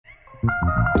When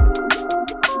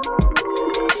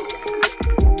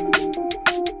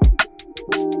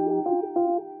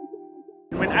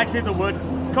I say the word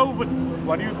COVID,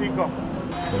 what do you think of?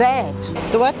 Bad.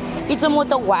 The what? It's a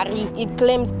motor worry. It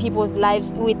claims people's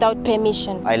lives without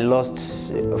permission. I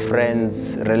lost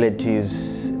friends,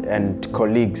 relatives and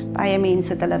colleagues. Baie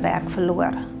mense het hulle werk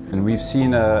verloor. And we've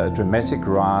seen a dramatic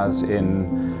rise in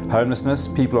homelessness,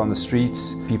 people on the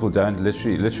streets, people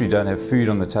literally don't have food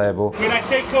on the table. When I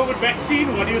say COVID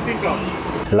vaccine, what do you think of?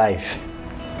 Life.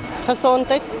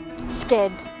 Gesondheid.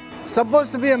 Scared.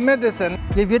 Supposed to be a medicine.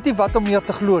 Jy weet nie wat om meer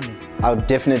te glo nie. I'll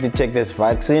definitely take this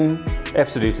vaccine.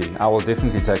 Absolutely, I will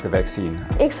definitely take the vaccine.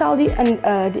 Ek sal die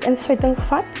inspuiting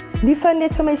vat, nie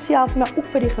net vir myself, maar ook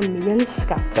vir die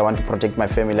gemeenskap. I want to protect my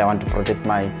family, I want to protect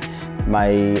my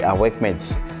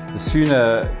workmates. The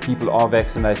sooner people are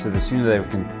vaccinated, the sooner they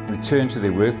can return to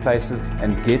their workplaces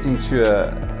and get into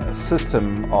a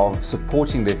system of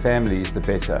supporting their families, the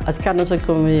better. Dit kan ons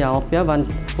ekonomie help, ja, want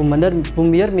hoe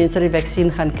meer mense die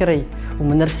vaksin gaan kry, hoe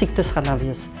minder siektes gaan daar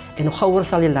wees en hoe gouer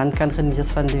sal die land kan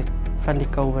genees van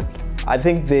die COVID. I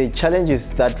think the challenges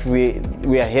that we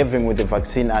are having with the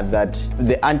vaccine are that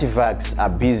the anti-vax are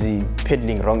busy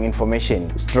peddling wrong information,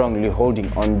 strongly holding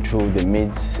on to the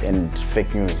myths and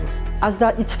fake news. As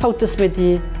daar iets fout is met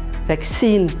die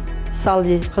vaksin, sal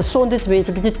die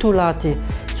gesondheidsmense dit nie toelaat nie.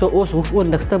 So ons hoef oor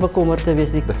niks te bekommerd te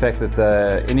wees nie. The fact that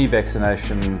any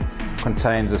vaccination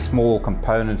contains a small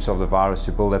component of the virus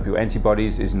to build up your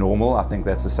antibodies is normal. I think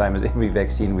that's the same as every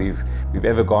vaccine we've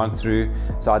ever gone through.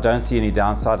 So I don't see any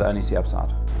downside, I only see upside.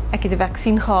 Ek het die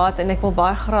vaksin gehad en ek wil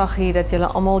baie graag hê dat julle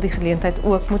almal die geleentheid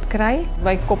ook moet kry.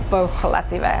 My kop wou glad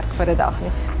nie werk vir 'n dag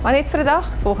nie. Maar net vir 'n dag,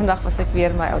 volgende dag was ek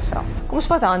weer my ou self. Kom ons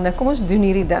vat hande, kom ons doen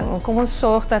hierdie ding. Kom ons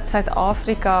sorg dat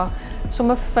Suid-Afrika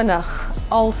sommer vinnig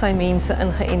al sy mense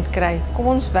ingeënt kry. Kom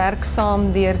ons werk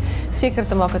saam deur seker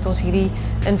te maak dat ons hierdie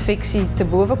infeksie te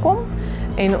bowe kom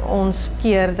en ons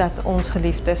keer dat ons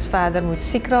geliefdes verder moet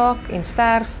siek raak en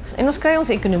sterf en ons kry ons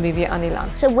ekonomie weer aan die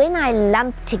land. So when I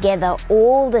lump together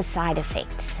all the side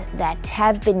effects that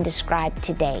have been described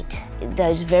to date,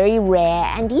 those very rare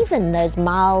and even those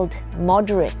mild,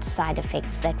 moderate side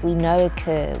effects that we know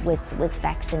occur with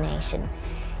vaccination,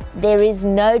 there is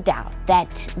no doubt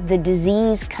that the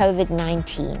disease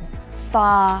COVID-19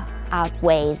 far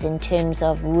outweighs in terms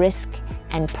of risk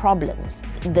and problems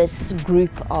this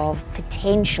group of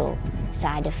potential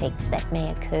side effects that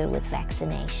may occur with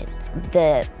vaccination.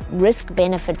 The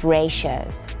risk-benefit ratio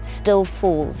still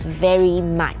falls very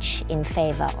much in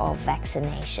favor of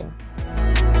vaccination.